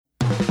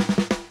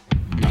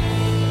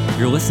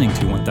You're listening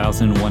to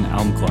 1001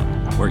 Album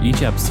Club, where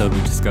each episode we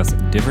discuss a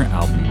different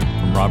album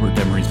from Robert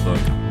Dimery's book,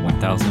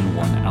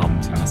 1001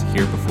 Albums You Must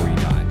Hear Before You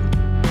Die.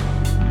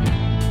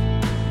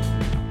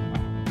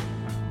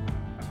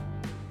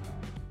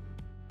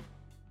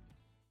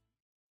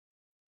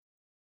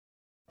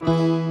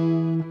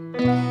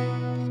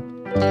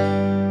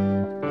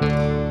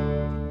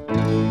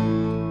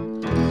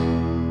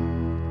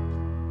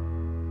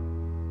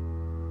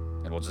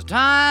 It was the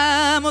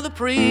time of the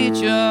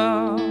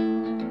preacher,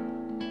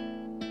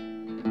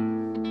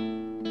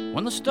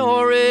 when the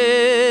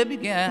story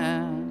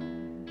began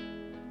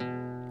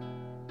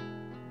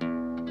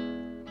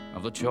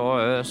of the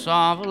choice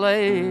of a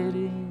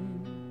lady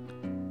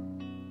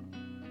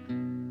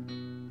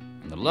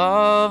and the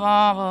love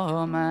of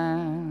a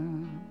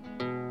man,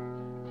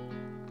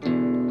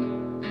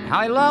 and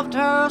how he loved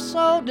her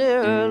so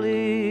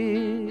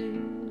dearly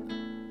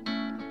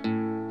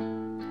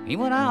he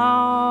went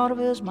out of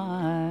his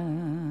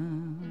mind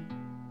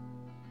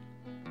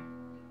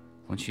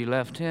when she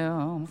left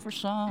him for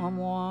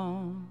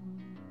someone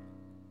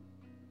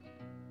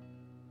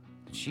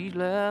that she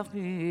left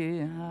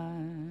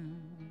behind.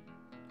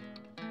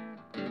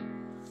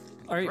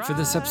 All right, for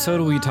this episode,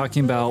 we'll be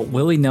talking about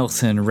Willie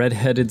Nelson,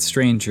 Red-Headed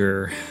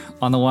Stranger.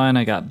 On the line,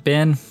 I got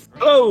Ben.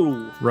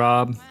 Oh!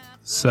 Rob.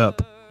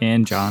 Sup?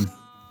 And John.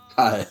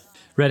 Hi.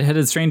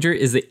 Red-Headed Stranger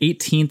is the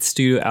 18th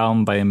studio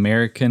album by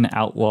American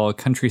outlaw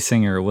country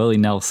singer Willie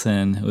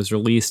Nelson. It was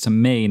released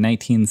in May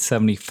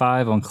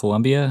 1975 on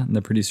Columbia, and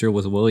the producer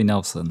was Willie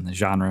Nelson, the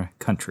genre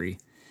country.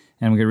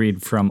 And I'm going to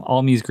read from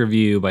AllMusic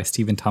Review by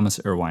Stephen Thomas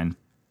Erlewine.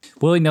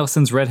 Willie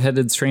Nelson's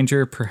Red-Headed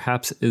Stranger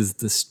perhaps is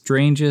the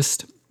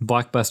strangest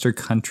blockbuster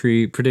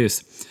country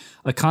produced.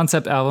 A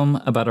concept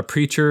album about a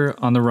preacher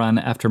on the run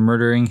after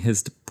murdering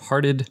his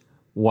departed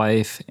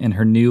wife and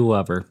her new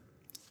lover,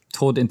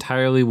 told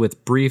entirely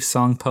with brief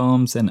song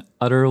poems and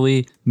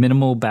utterly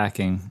minimal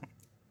backing.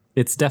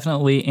 It's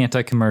definitely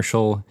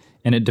anti-commercial,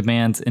 and it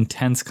demands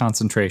intense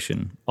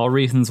concentration. All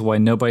reasons why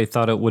nobody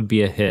thought it would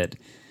be a hit.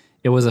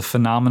 It was a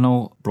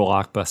phenomenal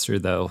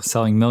blockbuster, though,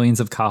 selling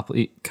millions of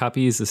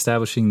copies,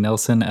 establishing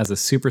Nelson as a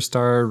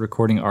superstar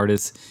recording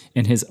artist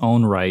in his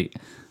own right.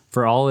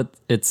 For all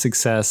its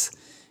success,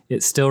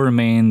 it still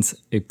remains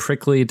a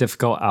prickly,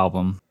 difficult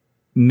album,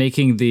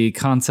 making the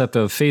concept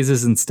of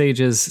phases and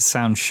stages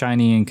sound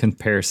shiny in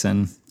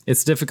comparison.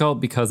 It's difficult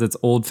because it's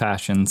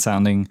old-fashioned,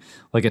 sounding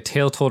like a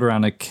tale told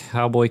around a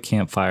cowboy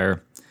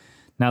campfire.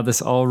 Now,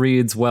 this all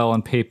reads well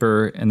on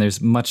paper, and there's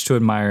much to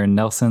admire in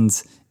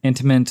Nelson's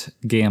intimate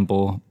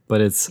gamble,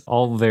 but it's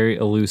all very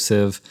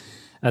elusive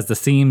as the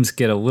themes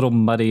get a little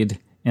muddied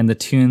and the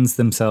tunes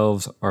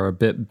themselves are a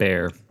bit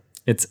bare.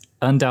 It's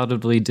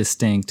undoubtedly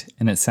distinct,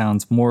 and it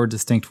sounds more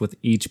distinct with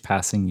each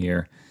passing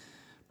year.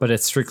 But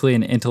it's strictly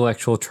an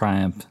intellectual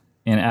triumph,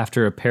 and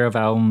after a pair of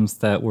albums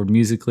that were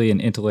musically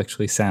and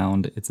intellectually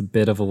sound, it's a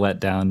bit of a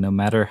letdown, no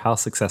matter how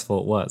successful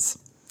it was.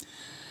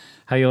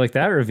 How you like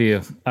that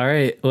review? All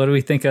right, what do we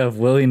think of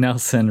Willie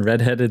Nelson,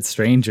 Red-Headed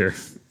Stranger?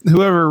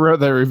 Whoever wrote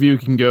that review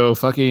can go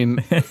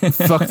fucking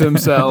fuck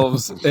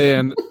themselves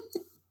and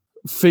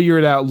figure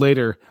it out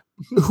later.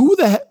 Who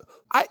the heck?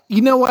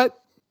 You know what?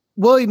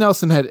 Willie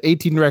Nelson had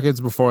 18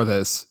 records before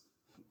this.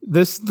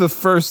 This is the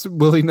first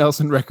Willie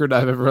Nelson record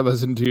I've ever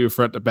listened to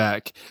front to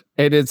back.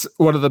 And it's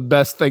one of the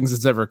best things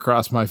that's ever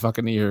crossed my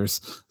fucking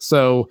ears.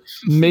 So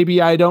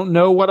maybe I don't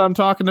know what I'm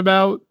talking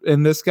about,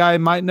 and this guy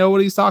might know what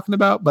he's talking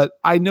about, but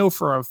I know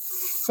for a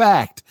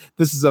fact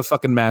this is a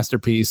fucking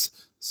masterpiece.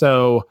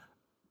 So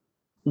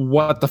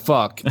what the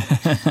fuck?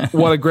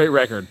 What a great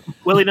record.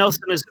 Willie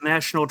Nelson is a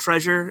national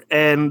treasure,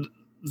 and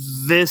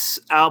this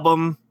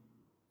album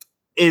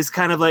is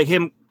kind of like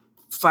him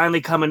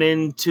finally coming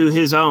into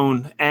his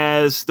own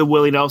as the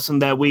Willie Nelson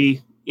that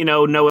we,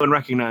 know and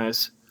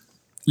recognize.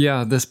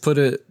 Yeah, this put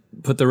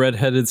the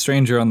Red-Headed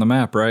Stranger on the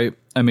map, right?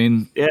 I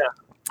mean, yeah,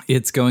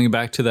 it's going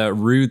back to that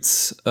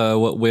roots,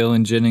 what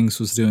Waylon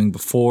Jennings was doing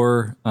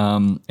before,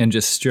 and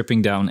just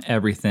stripping down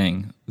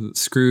everything.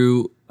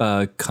 Screw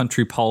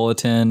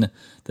Countrypolitan,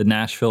 the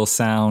Nashville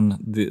sound,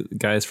 the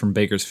guys from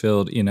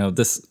Bakersfield.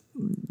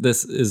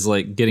 This is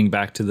like getting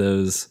back to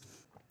the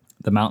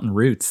mountain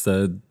roots,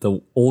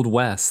 the old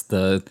west,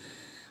 the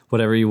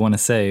whatever you want to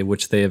say,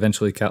 which they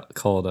eventually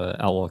called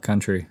outlaw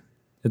country.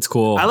 It's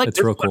cool. I like it's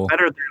this real one cool.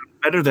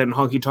 better than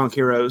Honky Tonk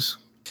Heroes.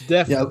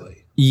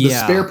 Definitely. The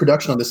spare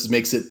production on this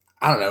makes it,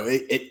 I don't know,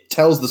 it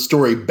tells the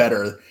story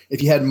better.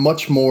 If you had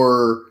much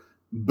more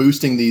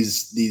boosting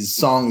these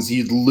songs,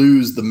 you'd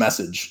lose the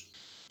message.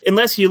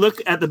 Unless you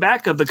look at the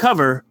back of the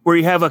cover where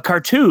you have a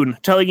cartoon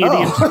telling you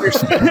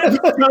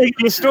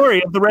the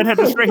story of the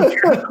Red-Headed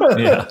Stranger.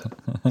 Yeah.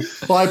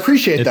 Well, I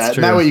appreciate that.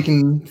 True. That way you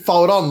can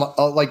follow it on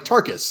like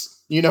Tarkus.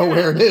 You know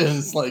where it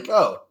is. Like,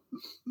 oh.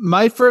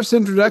 My first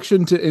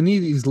introduction to any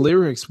of these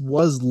lyrics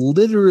was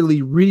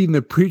literally reading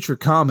the Preacher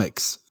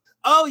comics.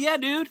 Oh, yeah,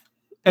 dude.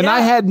 And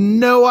I had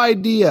no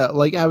idea.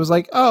 Like, I was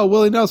like, oh,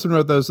 Willie Nelson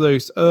wrote those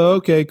lyrics. Oh,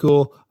 okay,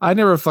 cool. I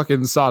never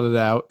fucking sought it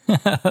out.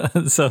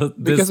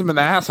 Because I'm an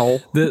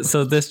asshole.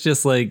 So this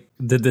just like,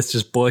 did this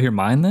just blow your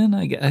mind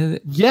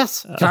then?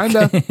 Yes, kind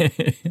of.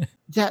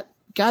 Yeah,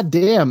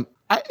 goddamn.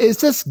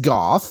 Is this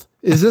goth?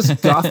 Is this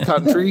goth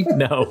country?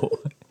 No,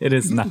 it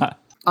is not.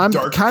 I'm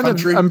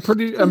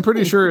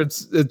pretty sure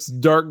it's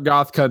dark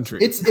goth country.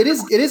 It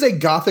is a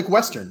gothic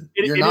western.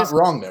 You're not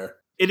wrong there.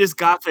 It is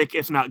gothic,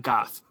 if not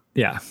goth.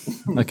 Yeah.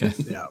 Okay.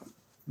 Yeah.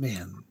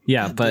 Man.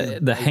 Yeah,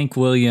 but the Hank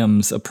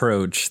Williams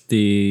approach,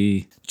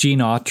 the Gene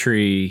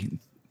Autry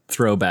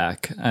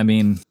throwback. I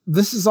mean,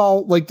 this is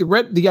all like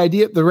the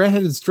idea. The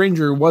Redheaded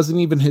Stranger wasn't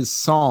even his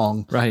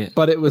song, right?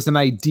 But it was an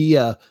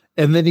idea,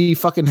 and then he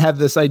fucking had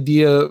this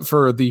idea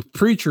for the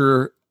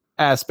preacher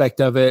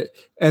aspect of it,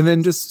 and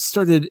then just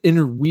started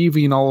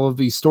interweaving all of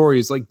these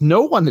stories. Like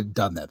no one had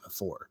done that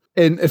before,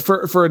 and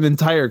for an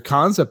entire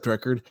concept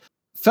record,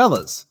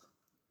 fellas.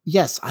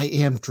 Yes, I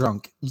am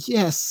drunk.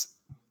 Yes,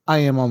 I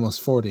am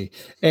almost 40.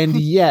 And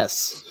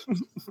yes,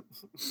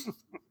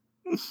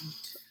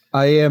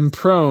 I am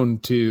prone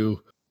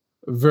to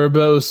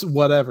verbose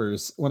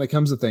whatevers when it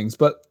comes to things.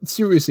 But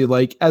seriously,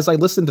 like, as I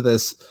listened to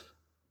this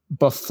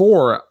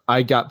before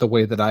I got the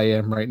way that I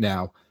am right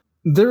now,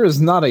 there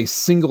is not a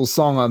single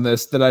song on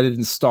this that I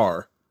didn't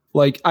star.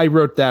 Like, I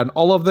wrote down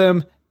all of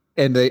them,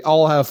 and they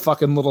all have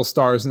fucking little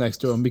stars next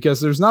to them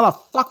because there's not a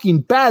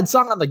fucking bad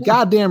song on the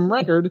goddamn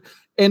record.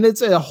 And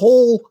it's a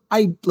whole,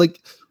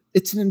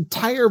 it's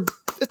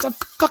a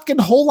fucking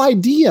whole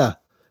idea.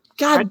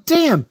 God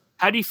damn.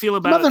 How do you feel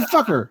about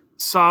motherfucker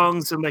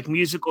songs and like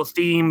musical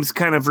themes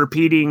kind of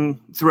repeating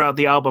throughout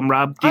the album,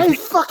 Rob? I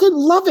fucking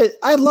love it.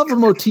 I love a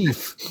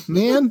motif,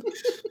 man.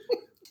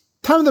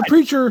 Tom the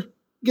Preacher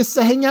gets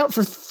to hang out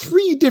for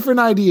 3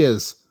 different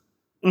ideas.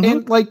 Mm-hmm.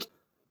 And like,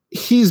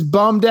 he's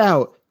bummed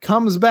out.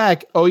 Comes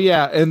back, oh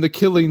yeah, and the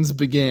killings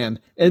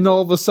began, and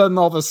all of a sudden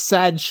all the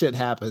sad shit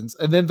happens,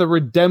 and then the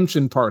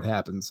redemption part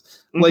happens.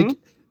 Mm-hmm. Like,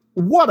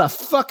 what a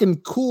fucking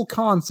cool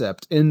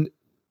concept. And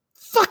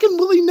fucking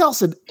Willie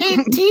Nelson,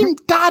 18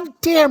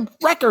 goddamn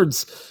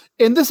records,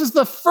 and this is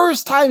the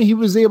first time he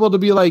was able to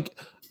be like,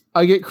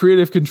 I get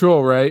creative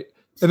control, right?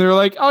 And they're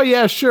like, oh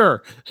yeah,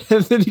 sure.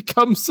 And then he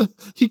comes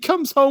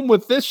home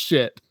with this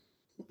shit,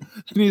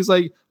 and he's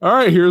like, all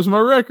right, here's my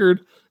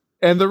record.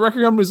 And the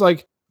record company's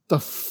like, the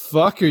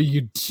fuck are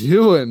you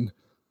doing?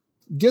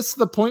 Gets to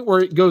the point where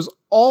it goes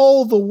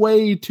all the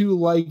way to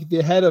like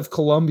the head of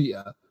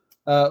Columbia.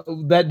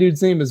 That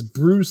dude's name is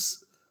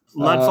Bruce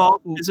Ludwell.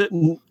 Is it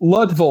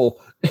Ludwell?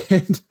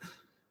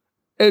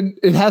 And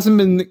it hasn't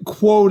been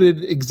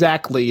quoted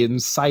exactly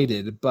and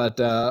cited, but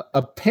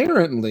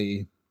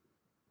apparently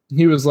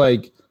he was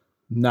like,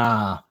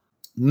 "Nah,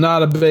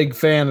 not a big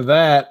fan of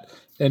that."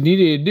 And you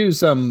need to do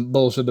some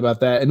bullshit about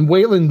that. And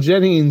Waylon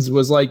Jennings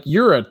was like,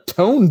 "You're a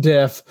tone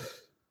deaf,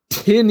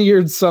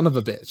 10-eared son of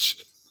a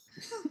bitch."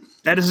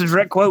 That is a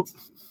direct quote.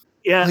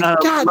 Yeah. Like,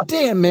 God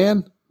damn,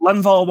 man.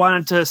 Lundvall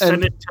wanted to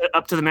send it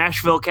up to the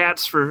Nashville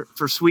Cats for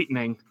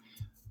sweetening,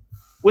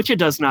 which it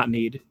does not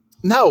need.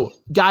 No,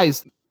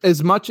 guys,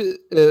 as much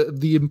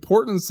the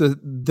importance that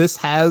this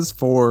has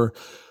for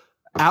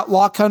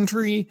outlaw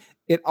country,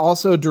 it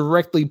also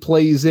directly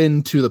plays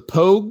into the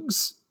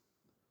Pogues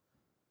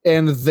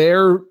and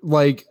their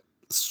like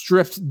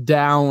stripped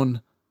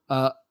down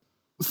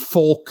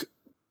folk.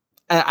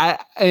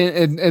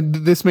 And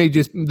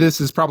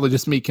this is probably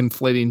just me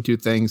conflating two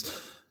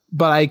things,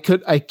 but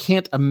I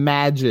can't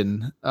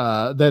imagine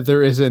that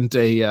there isn't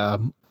a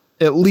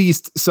at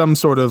least some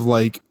sort of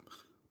like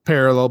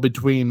parallel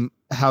between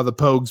how the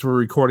Pogues were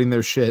recording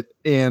their shit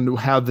and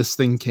how this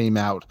thing came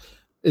out.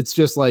 It's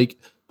just like,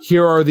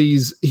 here are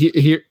these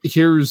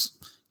here's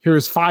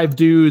 5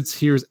 dudes,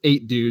 here's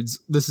 8 dudes.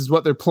 This is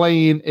what they're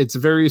playing. It's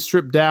very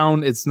stripped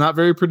down. It's not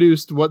very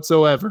produced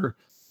whatsoever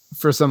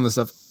for some of the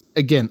stuff.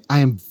 Again, I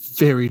am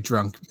very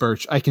drunk,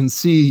 Birch. I can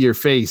see your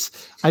face.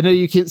 I know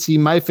you can't see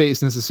my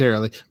face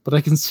necessarily, but I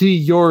can see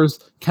yours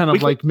kind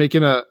of like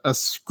making a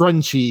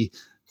scrunchy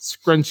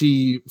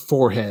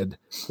forehead.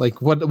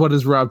 Like, what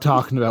is Rob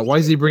talking about? Why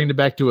is he bringing it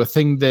back to a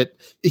thing that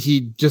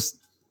he just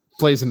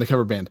plays in the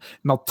cover band?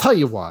 And I'll tell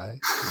you why.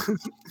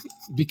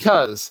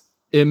 Because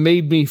it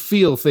made me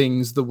feel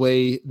things the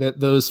way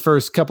that those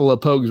first couple of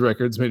Pogues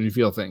records made me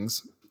feel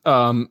things.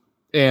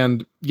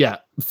 And yeah,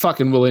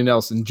 fucking Willie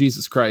Nelson,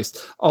 Jesus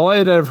Christ. All I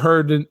had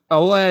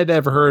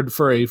ever heard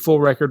for a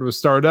full record was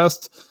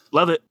Stardust.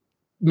 Love it.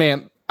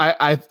 Man,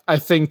 I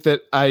think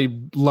that I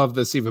love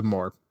this even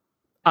more.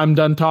 I'm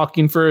done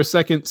talking for a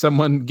second.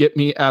 Someone get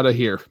me out of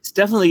here. It's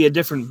definitely a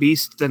different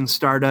beast than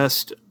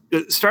Stardust.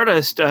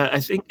 Stardust, I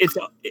think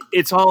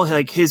it's all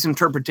like his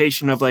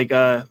interpretation of like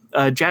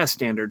jazz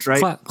standards,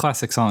 right?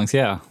 Classic songs,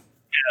 yeah.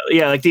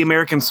 Yeah, like the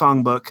American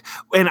Songbook,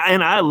 and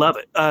I love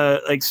it.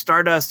 Like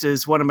Stardust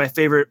is one of my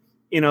favorite,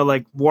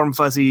 like warm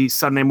fuzzy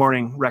Sunday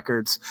morning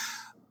records.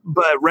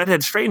 But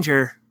Redhead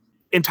Stranger,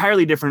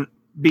 entirely different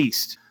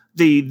beast.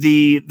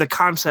 The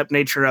concept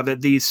nature of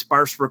it, the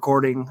sparse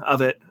recording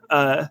of it,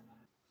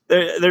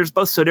 there's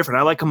both so different.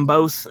 I like them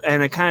both,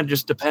 and it kind of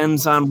just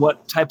depends on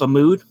what type of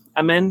mood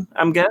I'm in,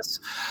 I guess.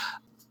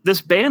 This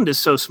band is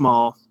so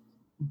small,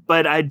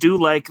 but I do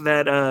like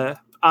that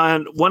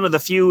on one of the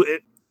few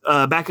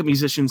backup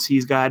musicians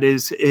he's got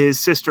is his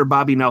sister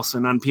Bobby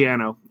Nelson on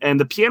piano. And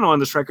the piano on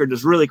this record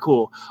is really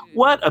cool.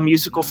 What a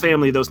musical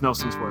family those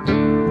Nelsons were.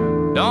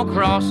 Don't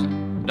cross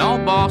him,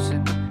 don't boss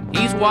him.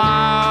 He's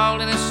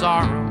wild in his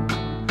sorrow.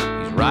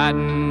 He's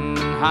riding,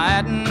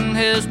 hiding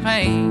his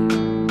pain.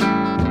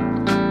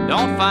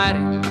 Don't fight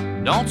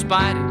it, don't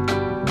spite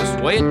it. Just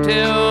wait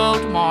till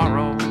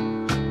tomorrow.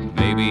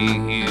 Maybe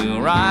he'll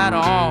ride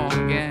on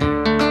again.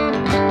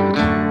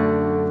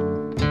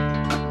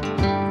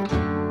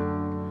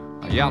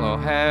 A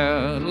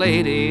yellow-haired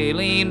lady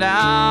leaned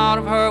out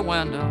of her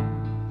window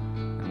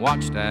and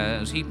watched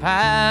as he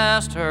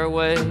passed her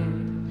way.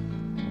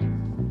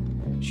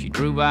 She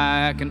drew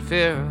back in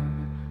fear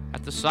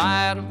at the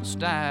sight of the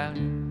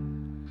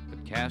stallion,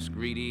 but cast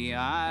greedy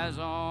eyes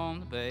on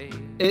the bay.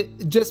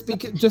 It just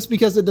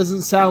because it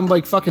doesn't sound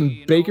like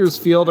fucking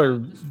Bakersfield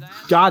or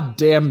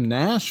goddamn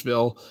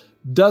Nashville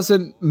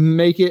doesn't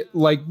make it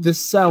like this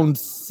sound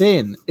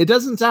thin. It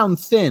doesn't sound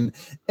thin,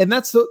 and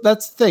that's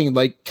the thing.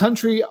 Like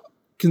country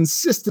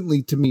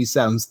consistently to me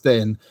sounds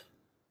thin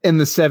in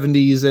the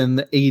 70s and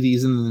the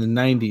 80s and the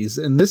 90s,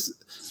 and this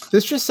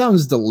just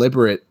sounds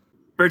deliberate.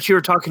 Bert, you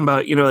were talking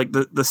about, like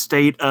the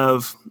state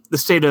of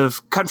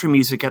country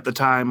music at the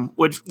time,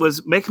 which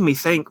was making me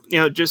think,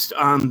 just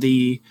on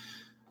a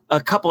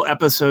couple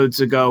episodes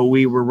ago,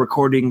 we were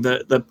recording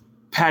the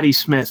Patti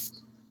Smith,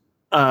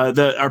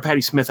 our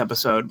Patti Smith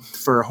episode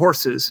for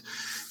Horses.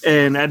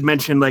 And I'd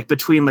mentioned like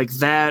between like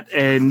that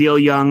and Neil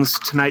Young's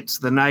Tonight's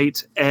the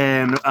Night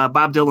and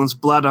Bob Dylan's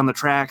Blood on the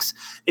Tracks,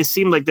 it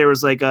seemed like there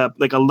was like a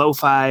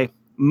lo-fi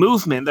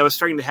movement that was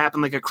starting to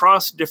happen like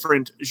across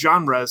different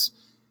genres.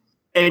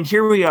 And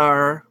here we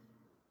are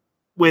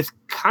with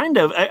kind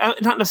of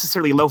not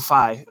necessarily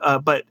lo-fi,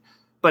 but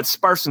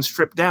sparse and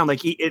stripped down. Like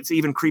it's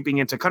even creeping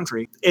into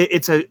country.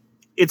 It's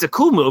a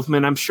cool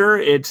movement. I'm sure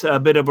it's a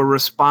bit of a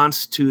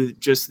response to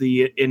just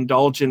the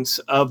indulgence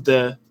of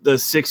the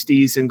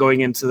 60s and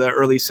going into the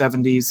early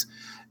 70s.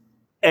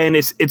 And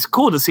it's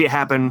cool to see it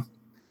happen,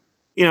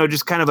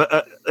 just kind of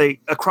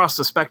across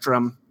the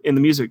spectrum in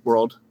the music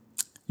world.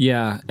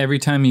 Yeah. Every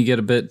time you get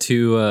a bit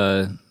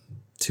too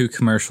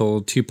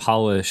commercial, too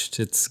polished,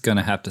 it's going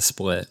to have to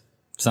split.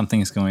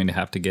 Something's going to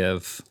have to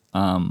give.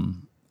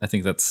 I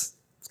think that's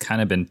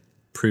kind of been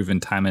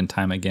proven time and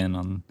time again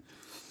on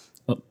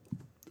a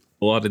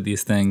lot of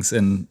these things,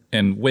 and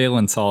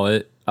Waylon saw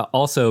it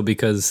also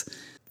because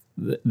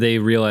they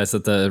realized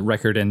that the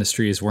record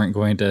industries weren't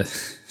going to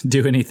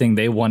do anything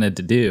they wanted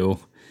to do.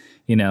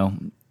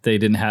 They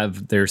didn't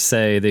have their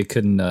say. They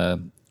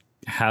couldn't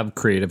have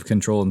creative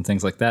control and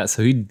things like that.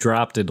 So he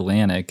dropped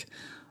Atlantic.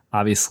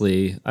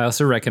 Obviously, I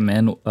also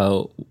recommend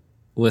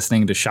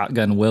listening to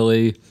Shotgun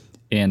Willie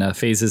and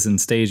Phases and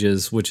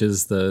Stages, which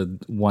is the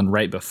one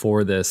right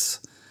before this,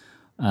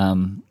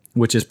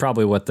 which is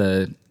probably what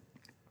the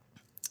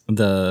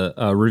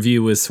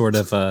review was sort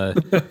of,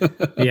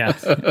 yeah,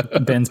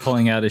 Ben's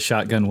pulling out his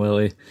Shotgun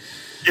Willie.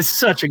 It's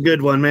such a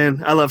good one,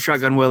 man. I love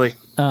Shotgun Willie.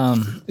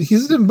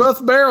 He's in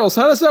both barrels.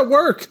 How does that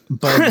work?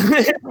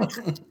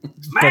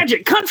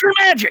 Magic, country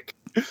magic.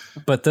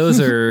 But those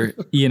are,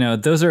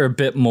 those are a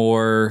bit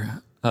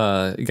more,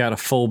 got a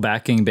full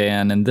backing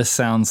band, and this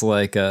sounds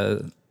like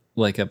a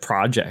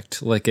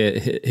project, like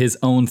his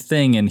own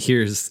thing. And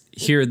here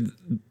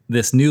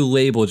this new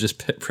label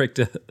just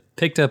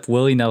picked up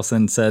Willie Nelson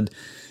and said,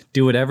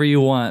 do whatever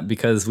you want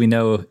because we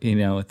know,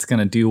 it's going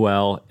to do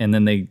well. And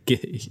then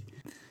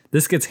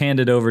this gets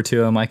handed over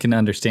to him. I can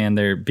understand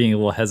there being a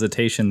little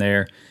hesitation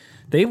there.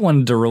 They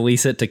wanted to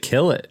release it to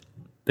kill it.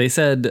 They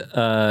said,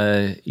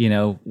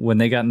 when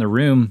they got in the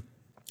room,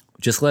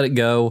 just let it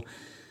go.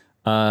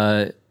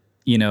 We'll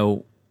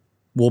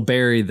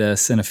bury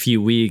this in a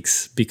few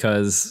weeks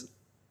because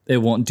it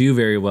won't do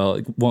very well.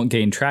 It won't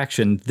gain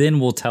traction. Then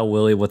we'll tell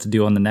Willie what to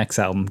do on the next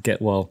album.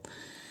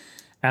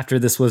 After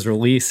this was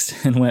released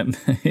and went,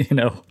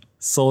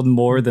 sold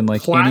more than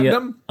like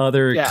Platinum? Any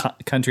other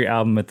country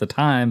album at the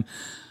time,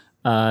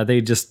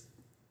 they just,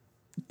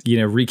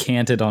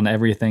 recanted on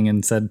everything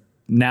and said,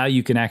 now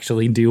you can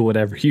actually do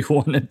whatever you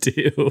want to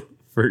do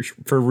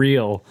for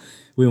real.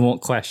 We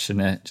won't question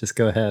it. Just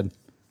go ahead.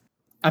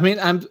 I mean,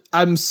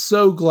 I'm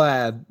so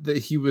glad that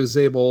he was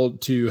able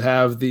to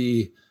have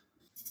the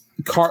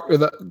carte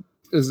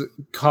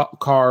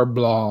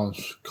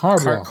blanche.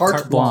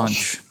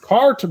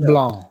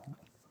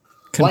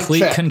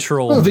 Complete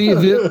control.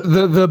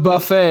 The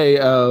buffet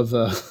of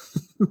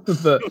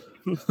the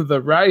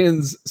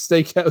Ryan's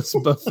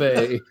Steakhouse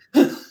buffet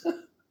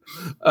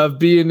of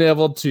being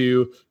able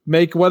to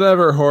make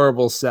whatever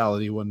horrible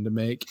salad he wanted to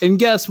make. And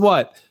guess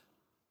what?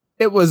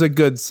 It was a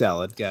good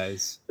salad,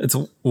 guys. It's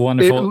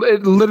wonderful.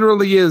 It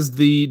literally is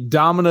the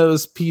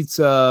Domino's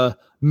pizza,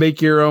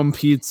 make your own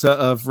pizza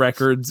of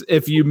records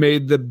if you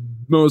made the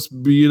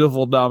most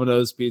beautiful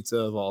Domino's pizza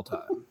of all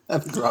time. I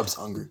think Rob's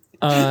hungry.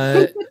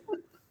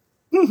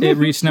 It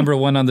reached number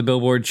 1 on the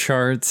Billboard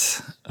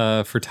charts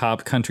for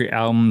top country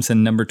albums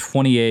and number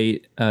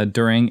 28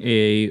 during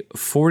a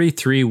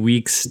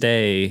 43-week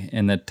stay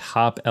in the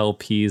top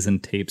LPs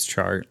and tapes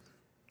chart.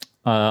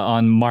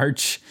 On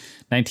March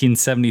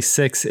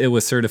 1976, it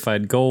was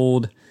certified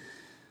gold.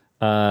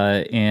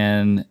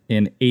 And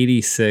in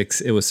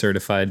 86, it was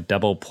certified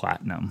double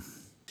platinum.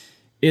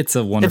 It's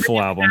a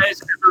wonderful album. Have you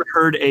guys ever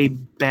heard a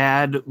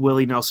bad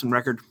Willie Nelson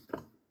record?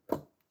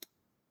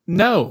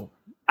 No.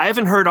 I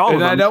haven't heard all of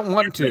them. And I don't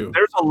want to.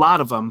 There's a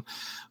lot of them.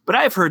 But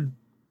I've heard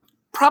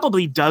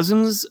probably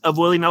dozens of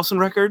Willie Nelson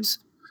records.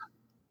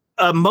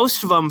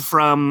 Most of them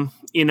from,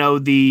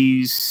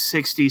 the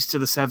 60s to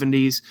the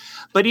 70s.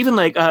 But even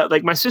like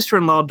my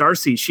sister-in-law,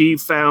 Darcy, she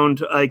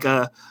found like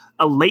a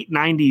late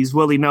 90s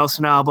Willie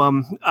Nelson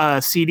album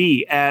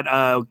CD at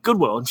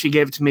Goodwill, and she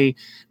gave it to me.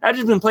 I've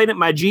just been playing it in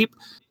my Jeep.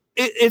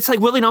 It's like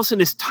Willie Nelson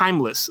is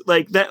timeless.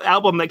 Like that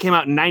album that came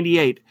out in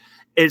 98,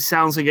 it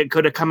sounds like it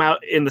could have come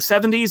out in the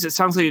 70s. It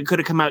sounds like it could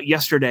have come out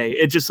yesterday.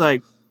 It's just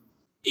like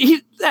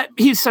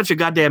he's such a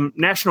goddamn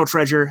national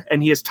treasure,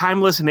 and he is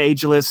timeless and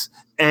ageless,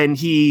 and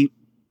he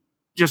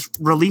just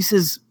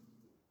releases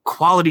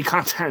quality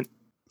content.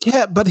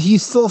 Yeah, but he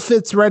still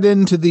fits right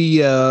into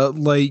the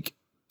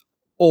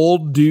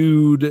old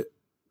dude.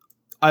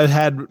 I've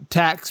had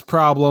tax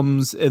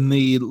problems in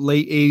the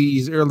late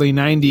 80s, early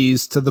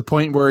 90s to the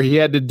point where he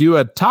had to do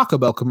a Taco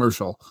Bell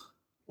commercial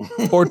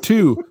or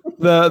two.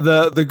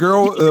 The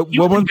girl,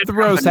 woman with the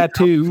rose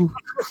tattoo.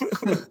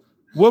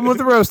 Woman with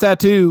the rose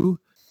tattoo.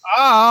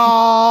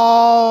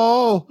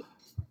 Oh,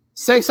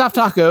 steak soft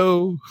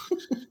taco.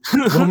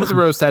 Woman with the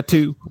rose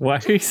tattoo. Why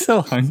are you so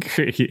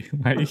hungry?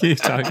 Why are you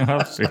talking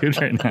about food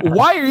right now?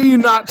 Why are you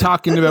not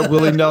talking about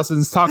Willie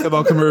Nelson's Taco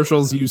Bell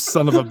commercials, you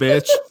son of a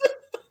bitch?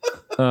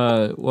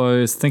 Well, I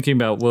was thinking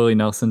about Willie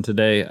Nelson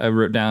today. I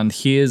wrote down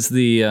he is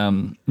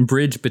the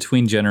bridge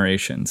between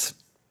generations.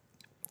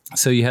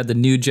 So you had the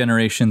new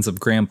generations of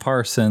Graham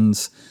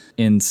Parsons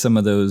and some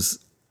of those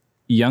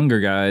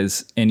younger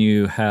guys, and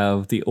you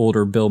have the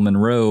older Bill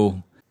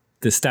Monroe,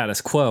 the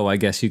status quo, I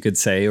guess you could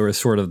say, or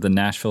sort of the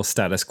Nashville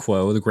status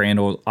quo, the Grand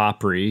Ole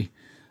Opry.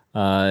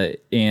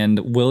 And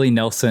Willie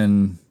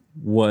Nelson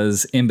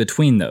was in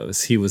between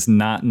those. He was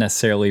not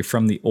necessarily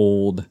from the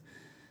old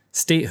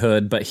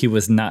statehood, but he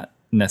was not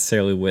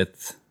necessarily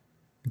with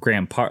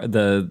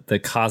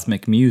the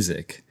cosmic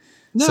music.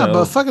 No, So-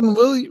 but fucking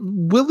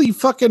Willie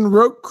fucking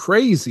wrote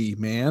crazy,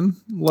 man.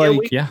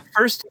 Like, Yeah.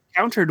 First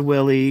encountered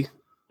Willie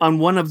on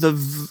one of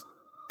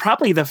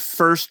probably the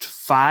first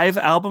 5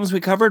 albums we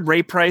covered,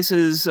 Ray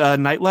Price's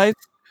Nightlife.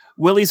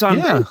 Willie's on,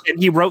 Yeah. and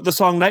he wrote the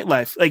song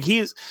Nightlife. Like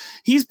he's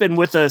been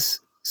with us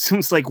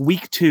since like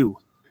week 2.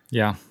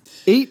 Yeah.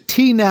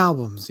 18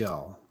 albums,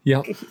 y'all.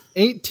 Yep.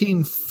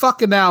 18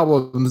 fucking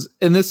albums,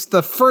 and it's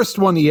the first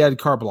one he had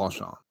carte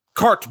blanche on.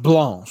 Carte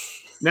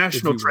blanche. National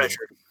If you will.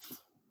 treasure.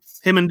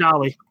 Him and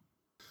Dolly.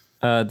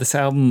 This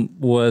album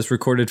was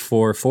recorded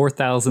for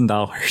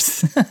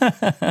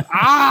 $4,000.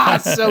 Ah,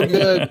 so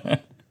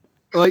good.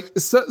 Like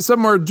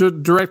somewhere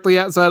directly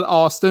outside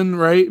Austin,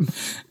 right?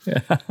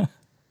 Yeah,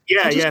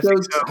 It just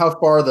shows how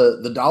far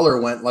the dollar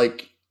went.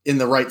 Like in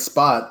the right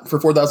spot for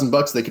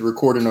 $4,000, they could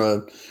record in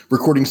a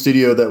recording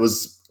studio that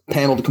was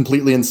paneled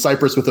completely in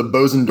Cypress with a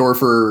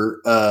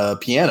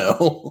Bosendorfer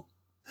piano.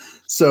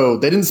 So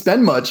they didn't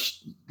spend much,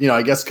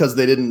 I guess because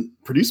they didn't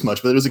produce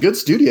much, but it was a good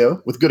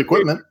studio with good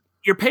equipment.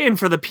 You're paying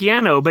for the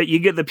piano, but you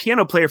get the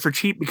piano player for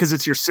cheap because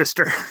it's your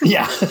sister.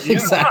 Yeah,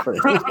 exactly.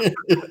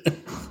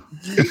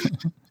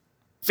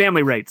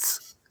 Family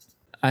rates.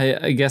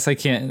 I guess I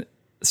can't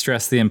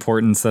stress the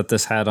importance that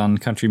this had on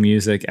country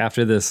music.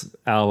 After this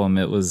album,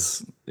 it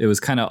was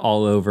kind of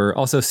all over.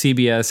 Also,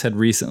 CBS had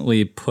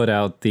recently put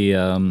out the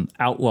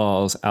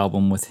Outlaws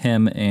album with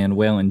him and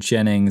Waylon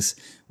Jennings,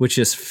 which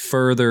just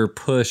further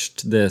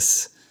pushed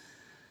this,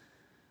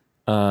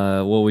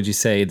 what would you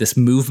say, this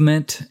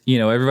movement.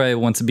 Everybody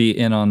wants to be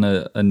in on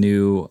a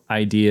new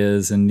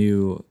ideas and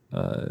new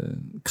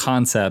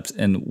concepts,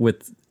 and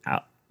with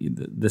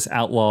this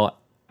Outlaw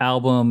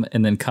album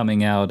and then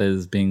coming out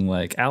as being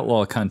like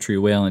outlaw country,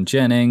 Waylon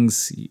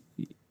Jennings,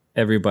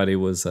 everybody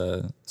was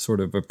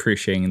sort of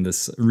appreciating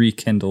this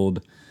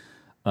rekindled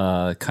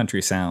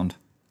country sound.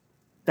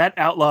 That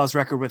Outlaws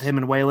record with him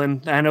and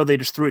Waylon, I know they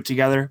just threw it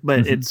together,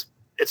 but it's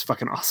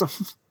fucking awesome.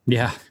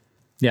 Yeah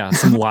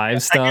Some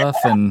live stuff.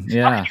 And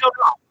yeah,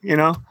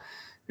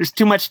 there's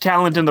too much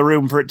talent in the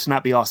room for it to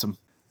not be awesome.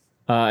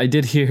 I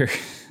did hear,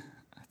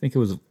 I think it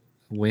was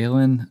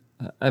Waylon,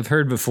 I've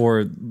heard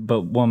before,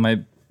 but one of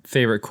my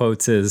favorite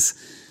quotes is,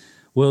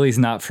 Willie's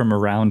not from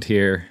around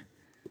here.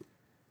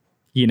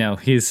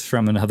 He's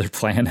from another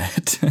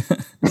planet.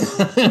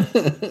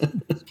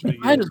 He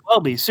might as well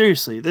be.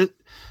 Seriously,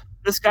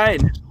 this guy,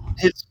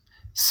 his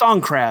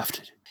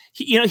songcraft,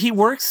 he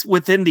works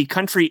within the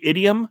country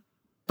idiom,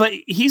 but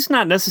he's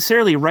not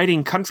necessarily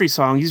writing country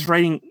songs. He's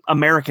writing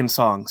American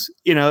songs.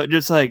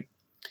 Just like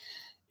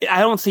I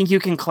don't think you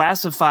can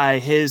classify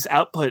his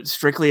output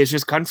strictly as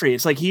just country.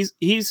 It's like he's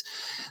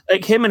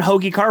like him and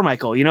Hoagie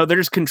Carmichael. You know, they're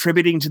just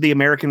contributing to the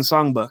American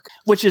songbook,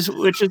 which is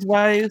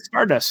why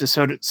Stardust is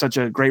such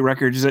a great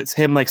record. Is it's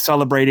him like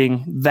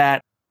celebrating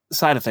that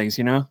side of things.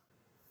 You know.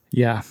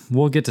 Yeah,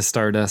 we'll get to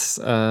Stardust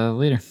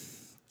later.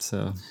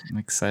 So I'm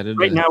excited.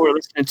 Right now we're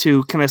listening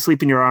to "Can I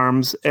Sleep in Your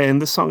Arms,"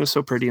 and this song is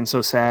so pretty and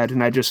so sad,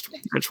 and I just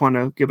want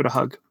to give it a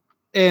hug.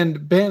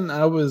 And Ben,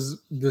 I was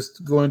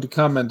just going to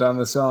comment on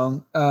the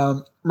song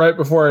right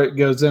before it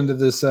goes into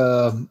this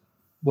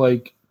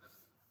like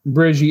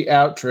bridgy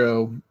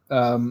outro.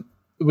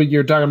 When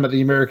you're talking about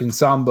the American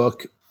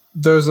Songbook,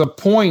 there's a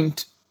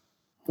point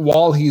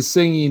while he's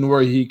singing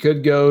where he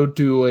could go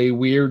to a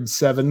weird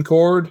 7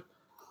 chord,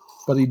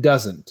 but he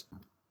doesn't.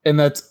 And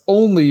that's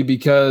only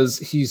because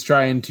he's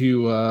trying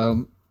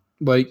to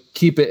like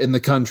keep it in the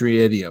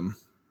country idiom.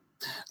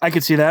 I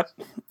could see that.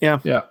 Yeah.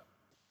 Yeah.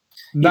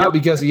 Not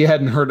because he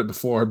hadn't heard it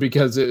before,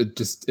 because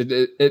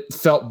it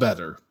felt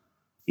better.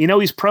 You know,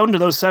 he's prone to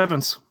those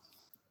 7s.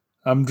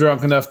 I'm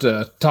drunk enough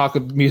to talk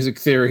music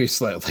theory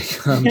slightly.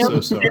 I'm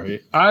so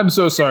sorry. I'm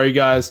so sorry,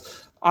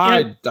 guys.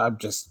 I'm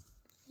just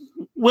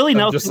Willie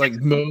Nelson. Just like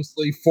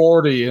mostly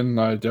 40, and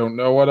I don't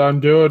know what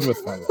I'm doing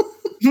with my life.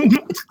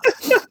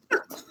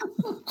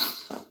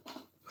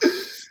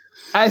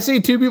 I see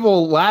 2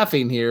 people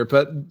laughing here,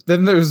 but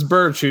then there's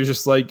Birch who's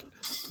just like,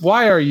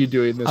 why are you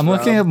doing this? I'm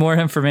looking at more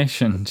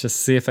information, just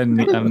to see if I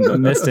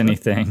missed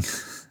anything.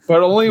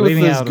 But only with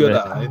this good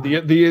eye.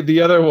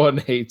 The other one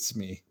hates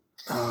me.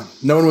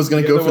 No one was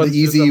going to go for the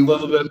easy. A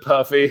little bit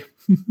puffy.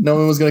 No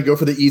one was going to go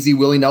for the easy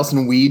Willie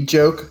Nelson weed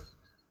joke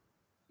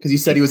because you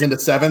said he was into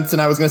 7ths,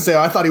 and I was going to say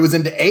I thought he was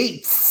into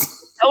 8ths.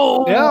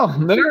 Oh, yeah,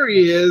 there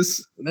he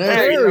is.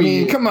 There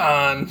he is. Come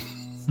on.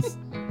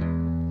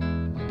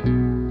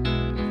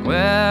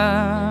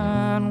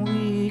 When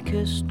we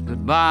kissed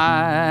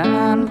goodbye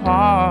and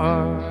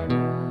parted,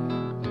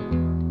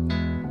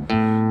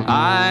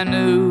 I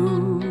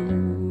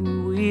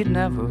knew we'd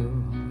never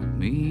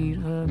meet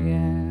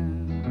again.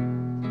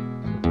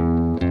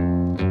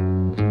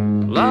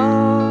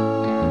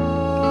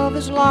 Love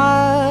is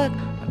like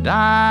a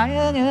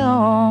dying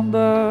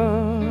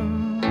ember,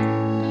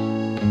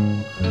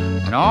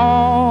 and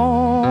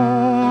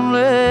only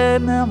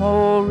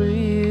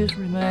memories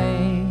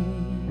remain.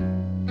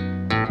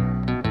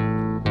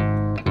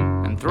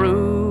 And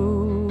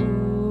through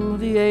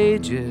the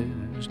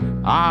ages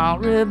I'll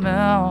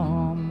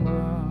remember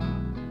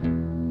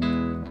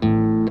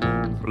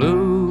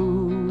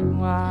blue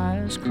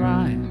eyes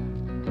crying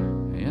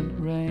in the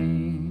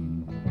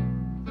rain.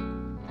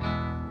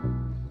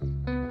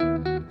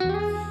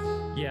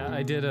 Yeah,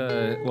 I did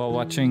while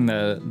watching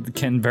the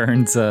Ken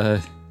Burns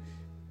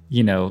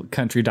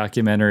country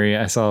documentary,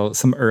 I saw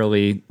some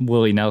early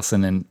Willie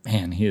Nelson, and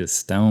man, he is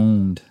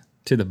stoned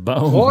to the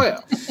bone.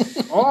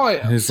 Oh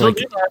yeah. It's like,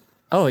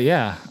 oh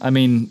yeah. I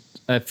mean,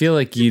 I feel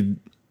like you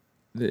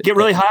get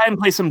really high and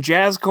play some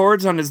jazz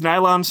chords on his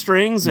nylon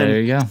strings. There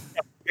you go.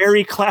 A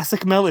very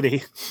classic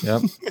melody.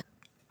 Yep.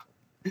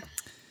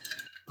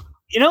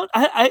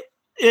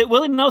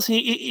 Willie Nelson,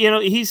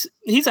 he's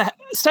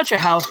such a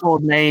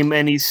household name,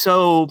 and he's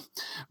so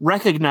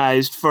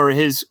recognized for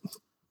his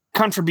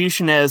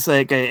contribution as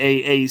like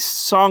a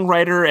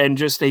songwriter and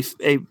just a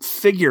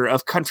figure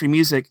of country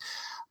music.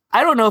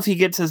 I don't know if he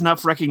gets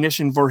enough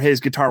recognition for his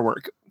guitar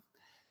work.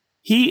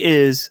 He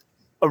is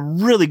a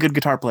really good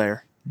guitar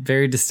player.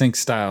 Very distinct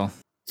style.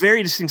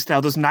 Very distinct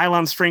style. Those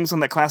nylon strings on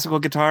that classical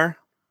guitar.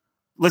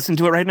 Listen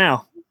to it right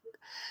now.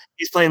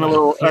 He's playing a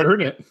little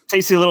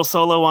tasty little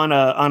solo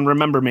on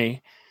 "Remember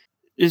Me."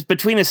 Is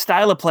between his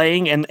style of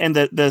playing and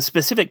the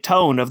specific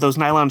tone of those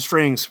nylon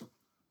strings,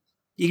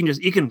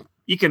 you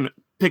can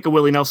pick a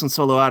Willie Nelson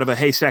solo out of a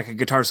haystack of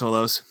guitar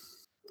solos.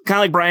 Kind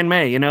of like Brian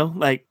May,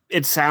 like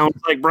it sounds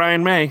like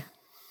Brian May. It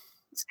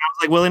sounds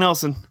like Willie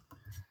Nelson.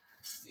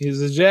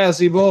 He's a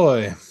jazzy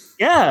boy.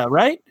 Yeah,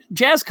 right?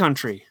 Jazz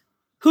country.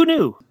 Who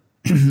knew?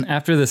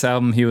 After this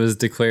album, he was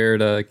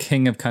declared a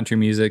king of country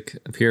music,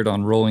 appeared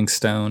on Rolling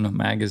Stone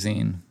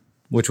magazine,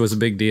 which was a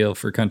big deal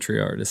for country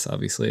artists,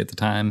 obviously, at the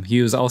time.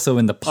 He was also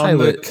in the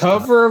pilot. On the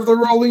cover of the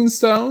Rolling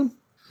Stone?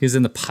 He was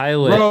in the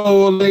pilot.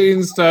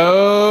 Rolling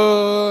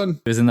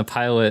Stone. He was in the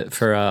pilot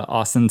for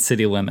Austin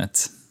City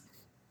Limits,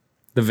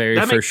 the very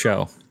first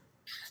show.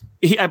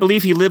 I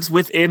believe he lives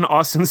within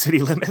Austin City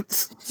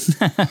Limits.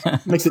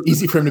 Makes it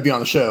easy for him to be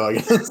on the show, I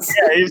guess.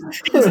 Yeah, he's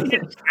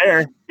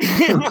there.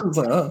 It's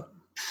like, oh.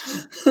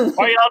 What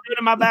are y'all doing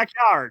in my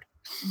backyard?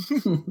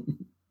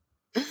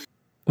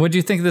 What do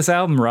you think of this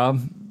album, Rob?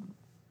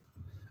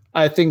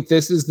 I think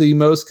this is the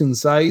most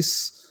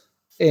concise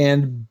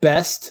and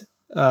best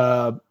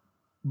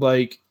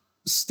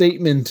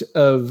statement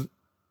of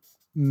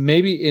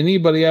maybe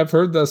anybody I've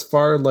heard thus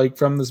far,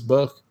 from this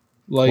book.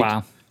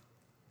 Wow.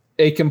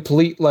 A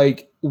complete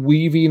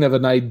weaving of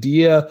an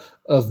idea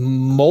of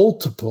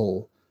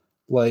multiple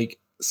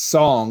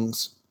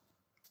songs,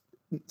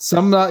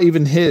 some not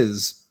even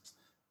his,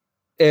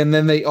 and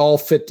then they all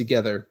fit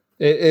together.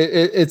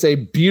 It's a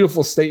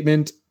beautiful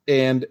statement,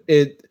 and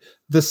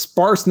the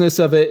sparseness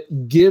of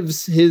it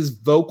gives his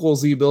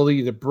vocals the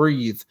ability to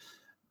breathe,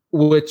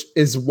 which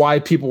is why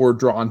people were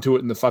drawn to it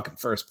in the fucking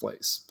first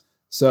place.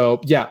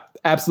 So yeah,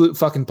 absolute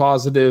fucking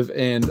positive.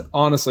 And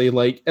honestly,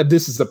 like,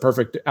 this is the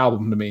perfect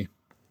album to me.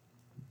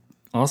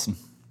 Awesome.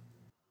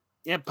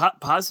 Yeah,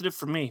 positive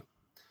for me.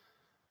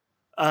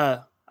 I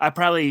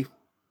probably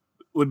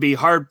would be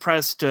hard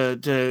pressed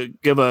to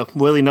give a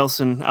Willie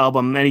Nelson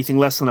album anything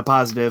less than a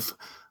positive.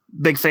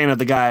 Big fan of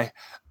the guy,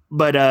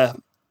 but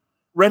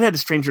Redheaded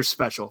Stranger's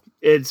special.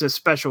 It's a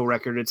special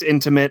record. It's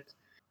intimate.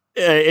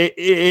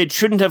 It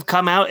shouldn't have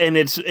come out in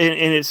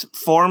its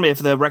form if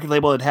the record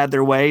label had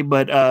their way,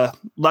 but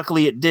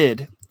luckily it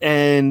did.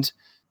 And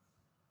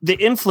the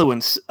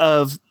influence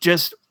of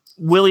just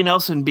Willie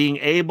Nelson being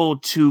able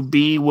to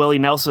be Willie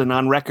Nelson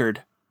on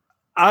record,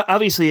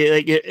 obviously,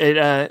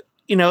 like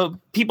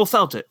people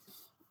felt it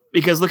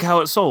because look how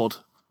it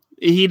sold.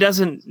 He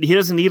doesn't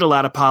need a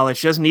lot of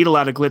polish. He doesn't need a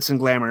lot of glitz and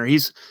glamour.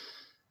 He's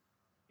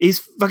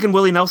fucking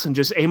Willie Nelson.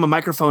 Just aim a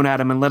microphone at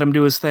him and let him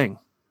do his thing.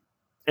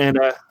 And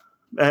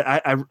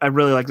I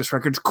really like this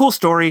record. It's a cool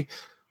story.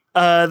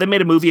 They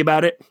made a movie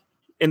about it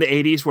in the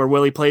 80s where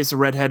Willie plays the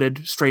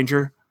redheaded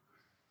stranger.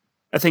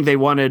 I think they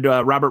wanted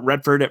Robert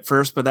Redford at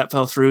first, but that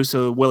fell through,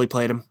 so Willie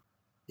played him.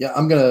 Yeah,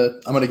 I'm gonna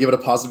give it a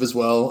positive as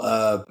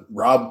well.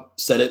 Rob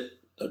said it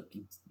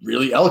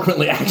really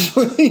eloquently,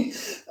 actually.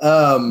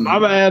 My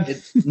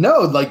bad.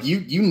 Like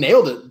you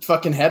nailed it,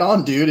 fucking head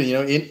on, dude.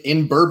 And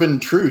in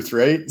bourbon truth,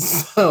 right?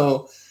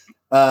 So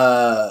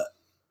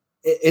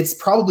it's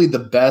probably the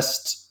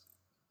best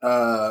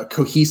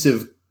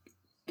cohesive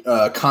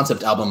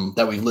concept album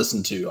that we've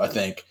listened to. I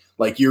think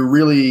like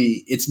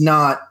it's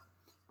not.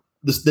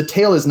 The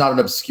tale is not an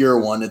obscure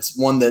one. It's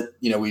one that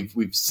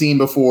we've seen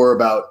before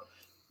about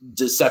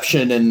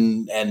deception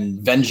and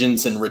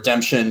vengeance and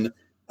redemption.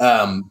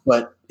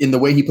 But in the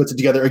way he puts it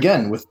together,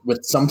 again,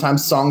 with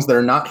sometimes songs that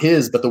are not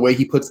his, but the way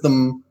he puts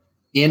them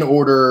in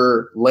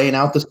order, laying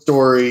out the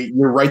story,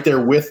 you're right there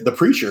with the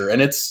preacher,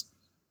 and it's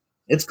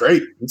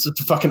great. It's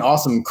fucking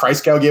awesome.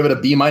 Christgau gave it a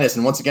B-,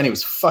 and once again, he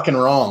was fucking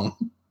wrong.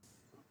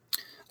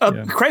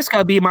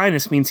 Christgau B-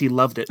 means he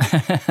loved it.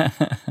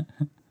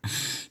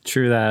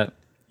 True that.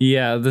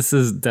 Yeah, this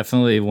is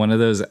definitely one of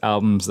those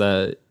albums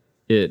that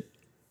it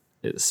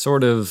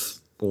sort of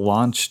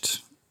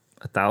launched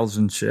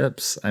 1,000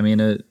 ships. I mean,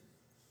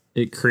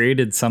 it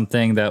created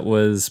something that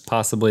was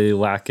possibly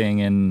lacking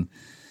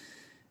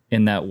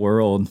in that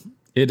world.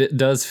 It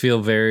does feel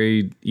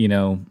very,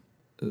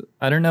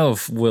 I don't know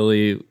if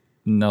Willie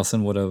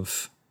Nelson would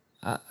have.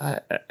 I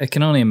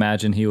can only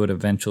imagine he would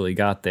eventually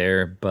got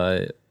there,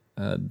 but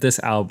this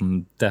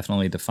album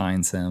definitely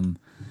defines him.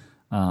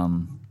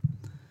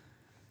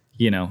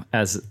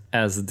 As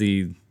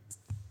the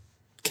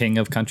king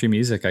of country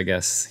music, I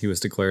guess he was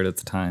declared at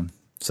the time.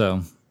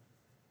 So,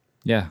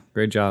 yeah,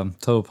 great job.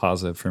 Total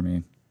positive for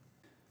me.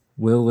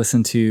 We'll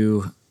listen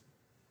to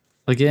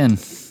again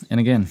and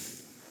again.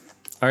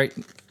 All right,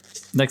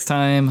 next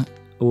time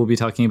we'll be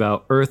talking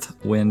about Earth,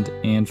 Wind,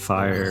 and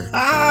Fire.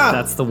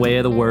 That's the way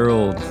of the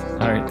world.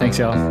 All right, thanks,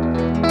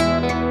 y'all.